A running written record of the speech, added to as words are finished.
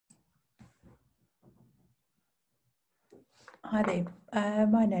Hi there.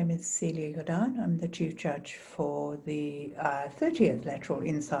 My name is Celia Jordaan. I'm the Chief Judge for the 30th Lateral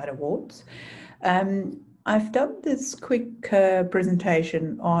INCITE Awards. I've done this quick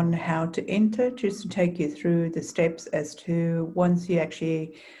presentation on how to enter, just to take you through the steps as to once you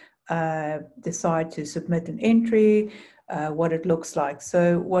actually decide to submit an entry, what it looks like.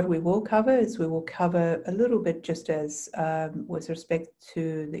 So what we will cover is we will cover a little bit just as with respect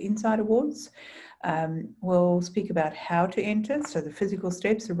to the INCITE Awards. We'll speak about how to enter, so the physical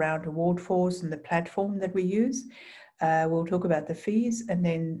steps around award force and the platform that we use. We'll talk about the fees and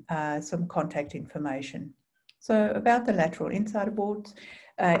then some contact information. So about the Lateral INCITE Awards,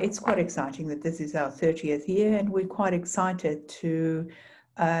 it's quite exciting that this is our 30th year, and we're quite excited to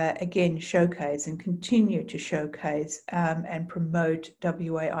again showcase and continue to showcase and promote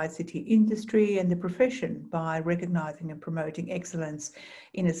WA ICT industry and the profession by recognising and promoting excellence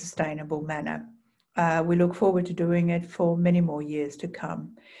in a sustainable manner. We look forward to doing it for many more years to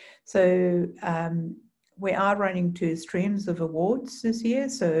come. So we are running 2 streams of awards this year.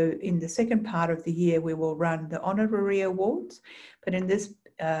 So in the second part of the year, we will run the honorary awards. But in this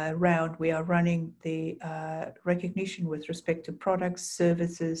round, we are running the recognition with respect to products,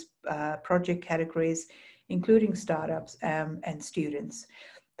 services, project categories, including startups and students.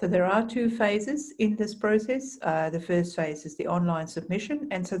 So there are 2 phases in this process. The first phase is the online submission.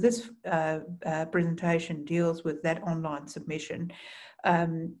 And so this presentation deals with that online submission.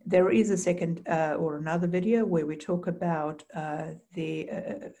 There is a second or another video where we talk about the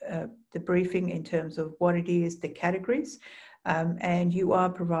briefing in terms of what it is, the categories, and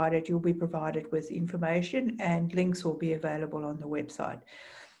you'll be provided with information, and links will be available on the website.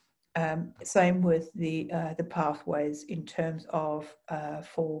 Same with the pathways in terms of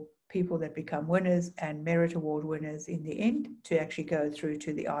for people that become winners and merit award winners in the end to actually go through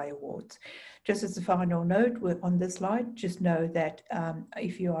to the I Awards. Just as a final note on this slide, just know that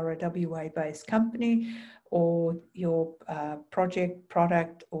if you are a WA-based company or your project,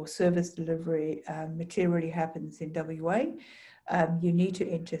 product or service delivery materially happens in WA, you need to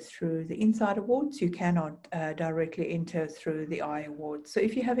enter through the INCITE Awards. You cannot directly enter through the I Awards. So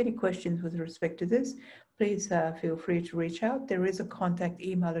if you have any questions with respect to this, please feel free to reach out. There is a contact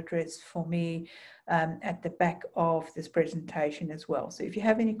email address for me at the back of this presentation as well. So if you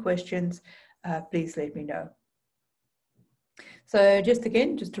have any questions, please let me know. So just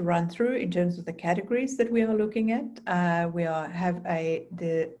to run through in terms of the categories that we are looking at, we have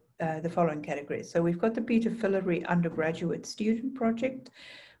the following categories. So we've got the Peter Fillery undergraduate student project.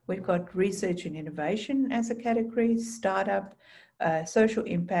 We've got research and innovation as a category, startup, social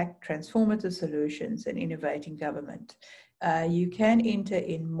impact, transformative solutions, and innovating government. You can enter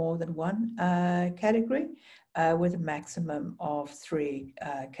in more than one category with a maximum of 3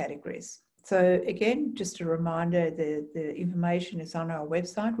 categories. So again, just a reminder, the information is on our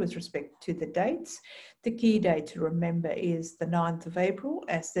website with respect to the dates. The key date to remember is the 9th of April,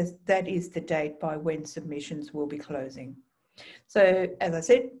 as that is the date by when submissions will be closing. So as I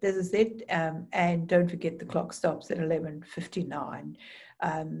said, this is it, and don't forget the clock stops at 11:59.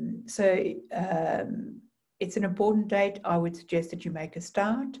 It's an important date. I would suggest that you make a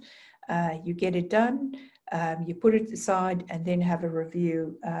start, you get it done, you put it aside, and then have a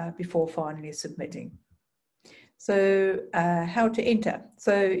review before finally submitting. So how to enter?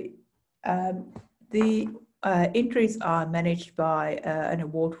 So the entries are managed by an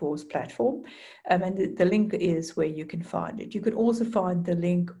award force platform, and the link is where you can find it. You can also find the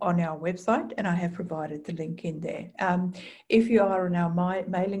link on our website, and I have provided the link in there. If you are on our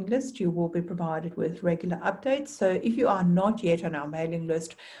mailing list, you will be provided with regular updates. So if you are not yet on our mailing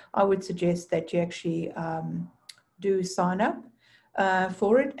list, I would suggest that you actually do sign up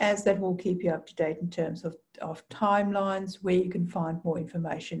for it, as that will keep you up to date in terms of timelines, where you can find more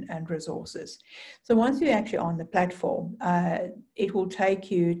information and resources. So once you're actually on the platform, it will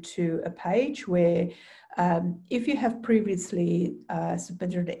take you to a page where if you have previously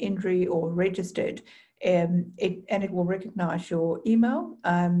submitted an entry or registered, it will recognize your email,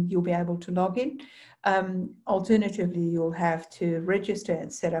 you'll be able to log in. Alternatively, you'll have to register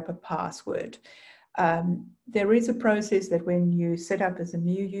and set up a password. There is a process that when you set up as a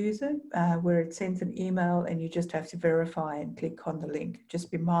new user, where it sends an email and you just have to verify and click on the link. Just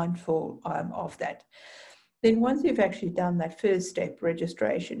be mindful of that. Then once you've actually done that first step,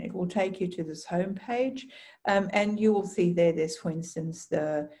 registration, it will take you to this home page, and you will see there's, for instance,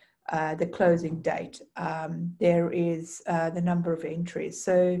 the closing date. There is the number of entries.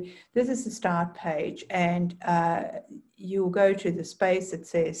 So this is the start page, and you'll go to the space that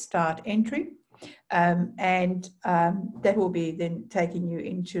says start entry. That will be then taking you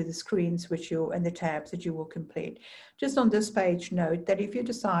into the screens and the tabs that you will complete. Just on this page, note that if you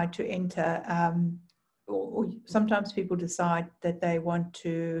decide to enter, or sometimes people decide that they want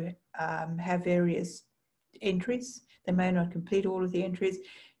to have various entries, they may not complete all of the entries.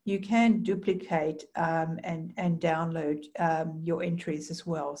 You can duplicate and download your entries as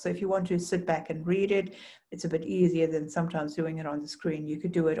well. So if you want to sit back and read it, it's a bit easier than sometimes doing it on the screen. You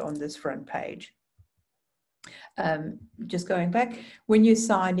could do it on this front page. Just going back, when you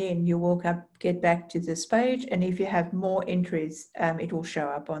sign in, you will get back to this page, and if you have more entries, it will show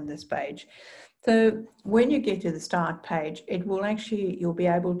up on this page. So when you get to the start page, you'll be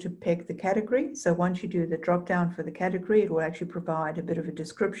able to pick the category. So once you do the drop down for the category, it will actually provide a bit of a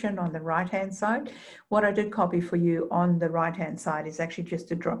description on the right-hand side. What I did copy for you on the right-hand side is actually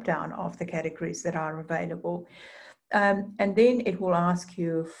just a drop down of the categories that are available. And then it will ask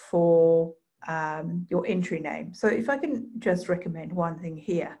you for your entry name. So if I can just recommend one thing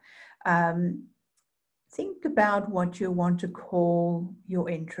here, think about what you want to call your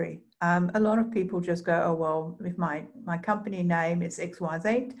entry. A lot of people just go, oh, well, if my company name is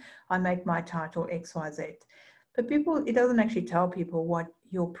XYZ, I make my title XYZ. But it doesn't actually tell people what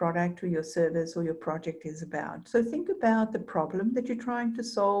your product or your service or your project is about. So think about the problem that you're trying to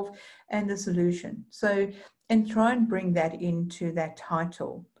solve and the solution. And try and bring that into that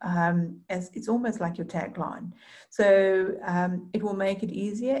title, as it's almost like your tagline. So it will make it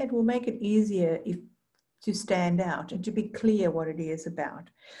easier. It will make it easier to stand out and to be clear what it is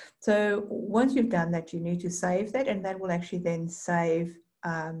about. So once you've done that, you need to save that, and that will actually then save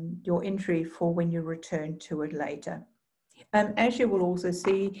your entry for when you return to it later. As you will also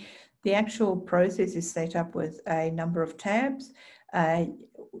see, the actual process is set up with a number of tabs.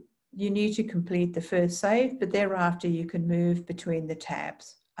 You need to complete the first save, but thereafter you can move between the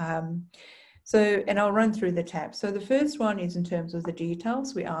tabs. And I'll run through the tabs. So the first one is in terms of the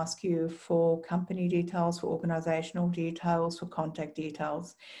details. We ask you for company details, for organizational details, for contact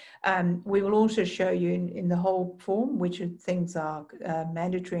details. We will also show you in the whole form which things are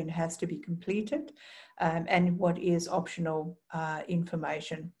mandatory and has to be completed, and what is optional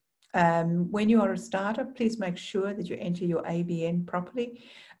information. When you are a startup, please make sure that you enter your ABN properly.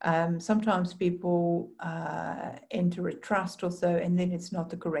 Sometimes people enter a trust or so, and then it's not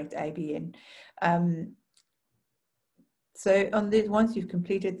the correct ABN. So on this, once you've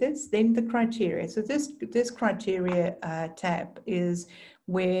completed this, then the criteria. So this criteria tab is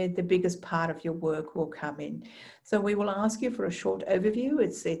where the biggest part of your work will come in. So we will ask you for a short overview.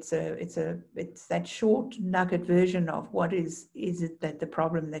 It's that short nugget version of what is it that the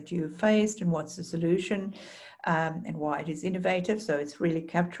problem that you faced and what's the solution, and why it is innovative. So it's really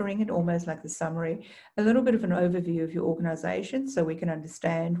capturing it almost like the summary, a little bit of an overview of your organization so we can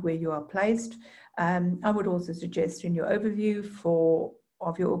understand where you are placed. I would also suggest in your overview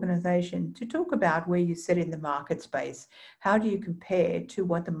of your organization to talk about where you sit in the market space. How do you compare to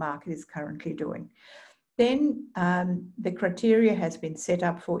what the market is currently doing? Then the criteria has been set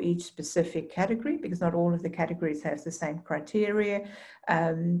up for each specific category, because not all of the categories have the same criteria.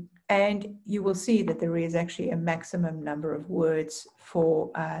 And you will see that there is actually a maximum number of words for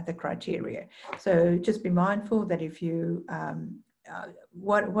the criteria. So just be mindful that if you,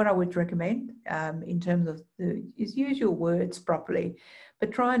 what I would recommend in terms of is use your words properly,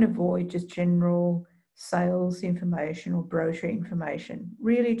 but try and avoid just general sales information or brochure information.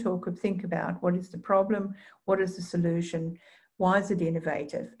 Really think about what is the problem, what is the solution, why is it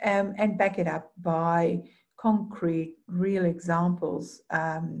innovative, and back it up by concrete, real examples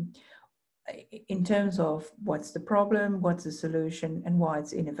in terms of what's the problem, what's the solution, and why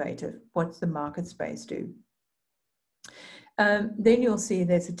it's innovative, what's the market space do. Then you'll see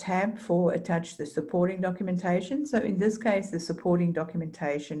there's a tab for attach the supporting documentation. So in this case, the supporting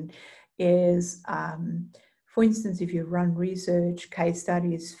documentation is, for instance, if you run research, case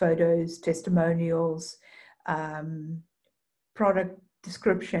studies, photos, testimonials, product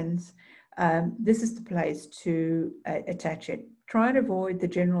descriptions, this is the place to attach it. Try and avoid the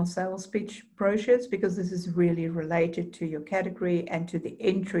general sales pitch brochures, because this is really related to your category and to the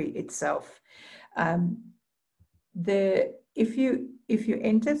entry itself. If you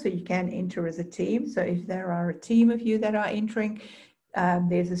enter, so you can enter as a team. So if there are a team of you that are entering,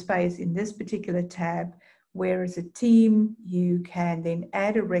 there's a space in this particular tab where as a team you can then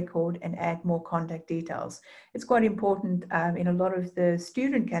add a record and add more contact details. It's quite important in a lot of the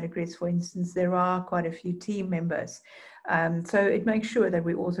student categories, for instance, there are quite a few team members. So it makes sure that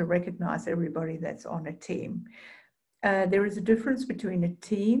we also recognize everybody that's on a team. There is a difference between a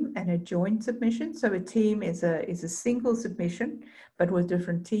team and a joint submission. So a team is a single submission, but with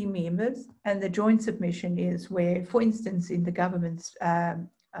different team members. And the joint submission is where, for instance, in the government's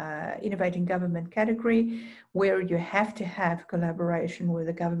innovating government category, where you have to have collaboration with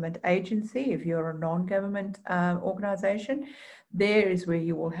a government agency. If you're a non-government organization, there is where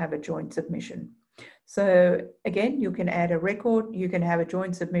you will have a joint submission. So again, you can add a record, you can have a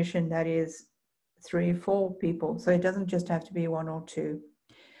joint submission that is 3 or 4 people. So it doesn't just have to be 1 or 2.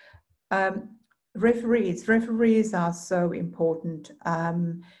 Referees are so important.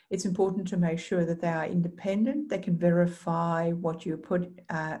 It's important to make sure that they are independent. They can verify what you put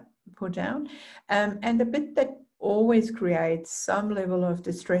down. And the bit that always creates some level of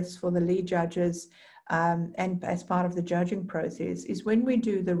distress for the lead judges and as part of the judging process is when we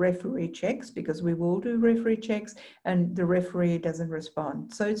do the referee checks, because we will do referee checks and the referee doesn't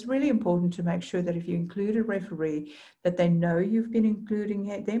respond. So it's really important to make sure that if you include a referee, that they know you've been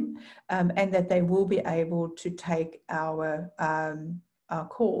including them and that they will be able to take our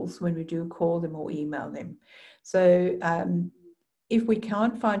calls when we do call them or email them. So if we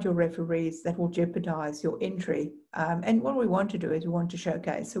can't find your referees, that will jeopardize your entry. And what we want to do is we want to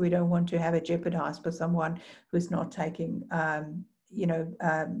showcase. So we don't want to have it jeopardized by someone who's not taking,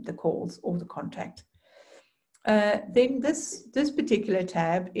 the calls or the contact. Then this particular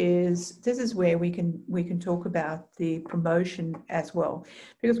tab is where we can talk about the promotion as well,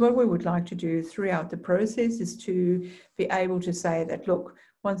 because what we would like to do throughout the process is to be able to say that, look,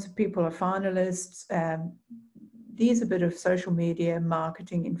 once people are finalists, there's a bit of social media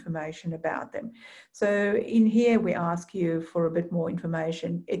marketing information about them. So in here, we ask you for a bit more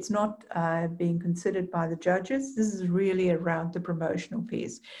information. It's not being considered by the judges. This is really around the promotional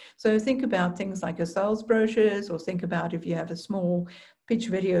piece. So think about things like your sales brochures, or think about if you have a small pitch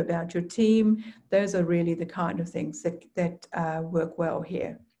video about your team. Those are really the kind of things that work well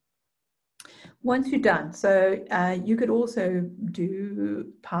here. Once you're done, so you could also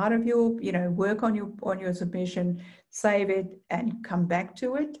do part of your, work on your submission, save it, and come back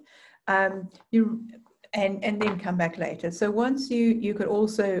to it. And then come back later. So once you could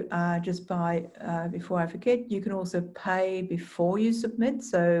also just before I forget, you can also pay before you submit.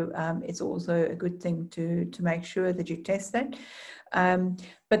 So it's also a good thing to make sure that you test that.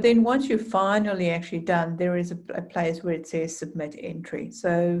 But then once you're finally actually done, there is a place where it says submit entry.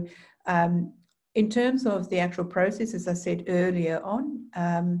 So in terms of the actual process, as I said earlier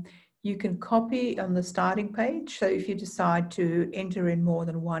on, you can copy on the starting page. So if you decide to enter in more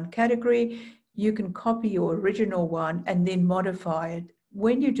than one category, you can copy your original one and then modify it.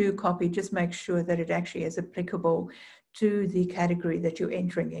 When you do copy, just make sure that it actually is applicable to the category that you're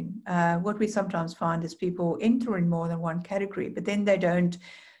entering in. What we sometimes find is people enter in more than one category, but then they don't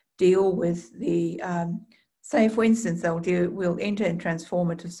deal with the say, for instance, we'll enter in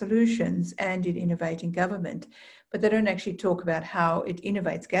transformative solutions and in innovating government, but they don't actually talk about how it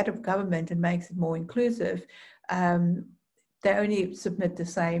innovates government and makes it more inclusive. They only submit the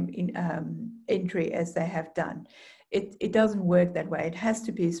same entry as they have done. It doesn't work that way. It has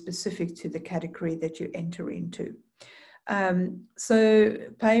to be specific to the category that you enter into. So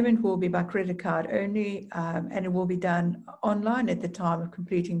payment will be by credit card only, and it will be done online at the time of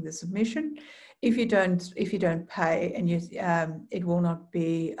completing the submission. If you don't pay, and it will not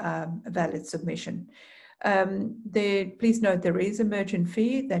be a valid submission. Please note there is a merchant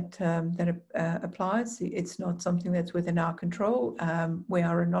fee that applies. It's not something that's within our control. We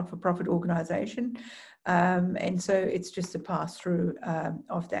are a not-for-profit organisation, and so it's just a pass-through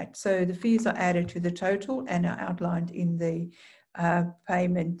of that. So the fees are added to the total and are outlined in the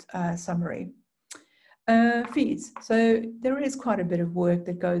payment summary. Fees. So there is quite a bit of work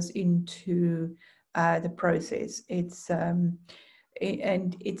that goes into the process.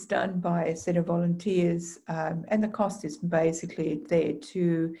 And it's done by a set of volunteers, and the cost is basically there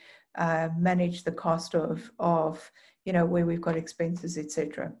to manage the cost of where we've got expenses,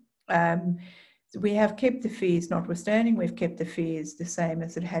 etc. So we have kept the fees, notwithstanding, we've kept the fees the same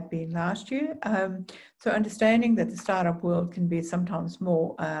as it had been last year. So understanding that the startup world can be sometimes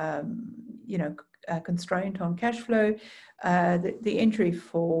more, constraint on cash flow. The entry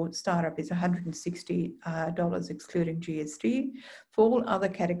for startup is $160 excluding GST. For all other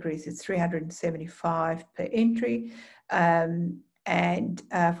categories, it's $375 per entry. And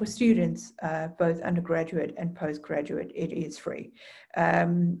for students, both undergraduate and postgraduate, it is free.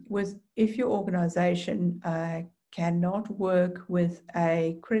 If your organisation cannot work with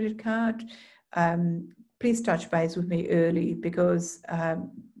a credit card, please touch base with me early, because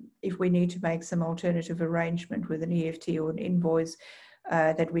if we need to make some alternative arrangement with an EFT or an invoice,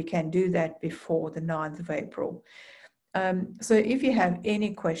 that we can do that before the 9th of April. So if you have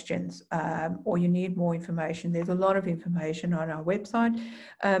any questions or you need more information, there's a lot of information on our website,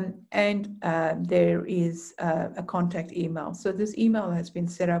 and there is a contact email. So this email has been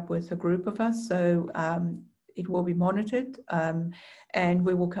set up with a group of us, so it will be monitored, and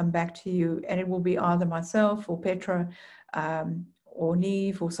we will come back to you, and it will be either myself or Petra or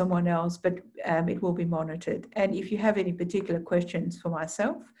Neve or someone else, but it will be monitored. And if you have any particular questions for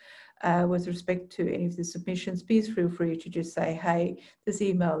myself, with respect to any of the submissions, please feel free to just say, hey, this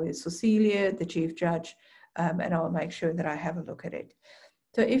email is for Celia, the Chief Judge, and I'll make sure that I have a look at it.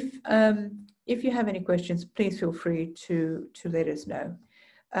 So if you have any questions, please feel free to let us know.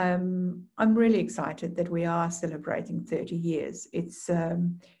 I'm really excited that we are celebrating 30 years. It's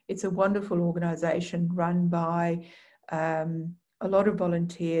a wonderful organisation run by a lot of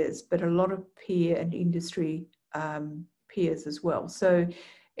volunteers, but a lot of peer and industry peers as well. So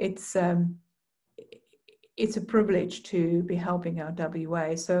it's a privilege to be helping our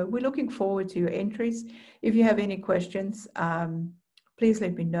WA. So we're looking forward to your entries. If you have any questions, please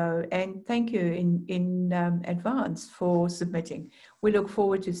let me know. And thank you in advance for submitting. We look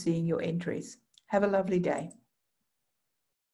forward to seeing your entries. Have a lovely day.